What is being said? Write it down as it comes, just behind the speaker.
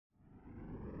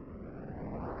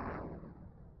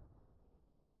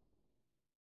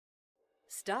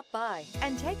Stop by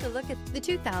and take a look at the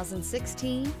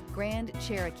 2016 Grand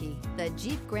Cherokee. The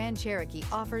Jeep Grand Cherokee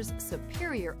offers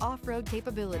superior off-road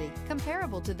capability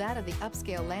comparable to that of the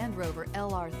upscale Land Rover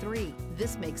LR3.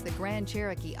 This makes the Grand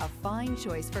Cherokee a fine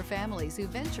choice for families who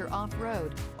venture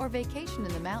off-road or vacation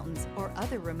in the mountains or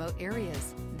other remote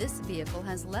areas. This vehicle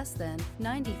has less than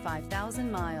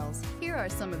 95,000 miles. Here are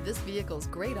some of this vehicle's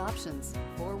great options: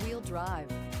 four-wheel drive,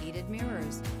 heated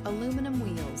mirrors, aluminum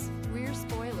wheels, rear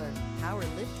spoiler, power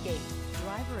lift gate,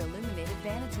 driver illuminated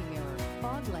vanity mirror,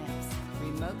 fog lamps,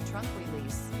 remote trunk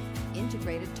release,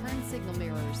 integrated turn signal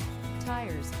mirrors,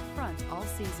 tires, front all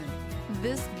season.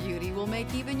 This beauty will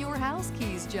make even your house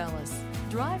keys jealous.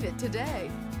 Drive it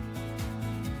today.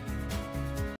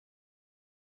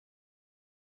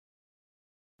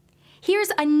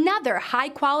 Here's another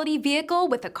high-quality vehicle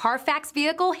with a Carfax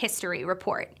Vehicle History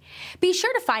Report. Be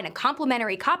sure to find a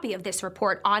complimentary copy of this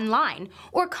report online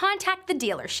or contact the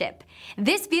dealership.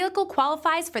 This vehicle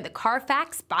qualifies for the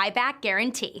Carfax Buyback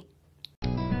Guarantee.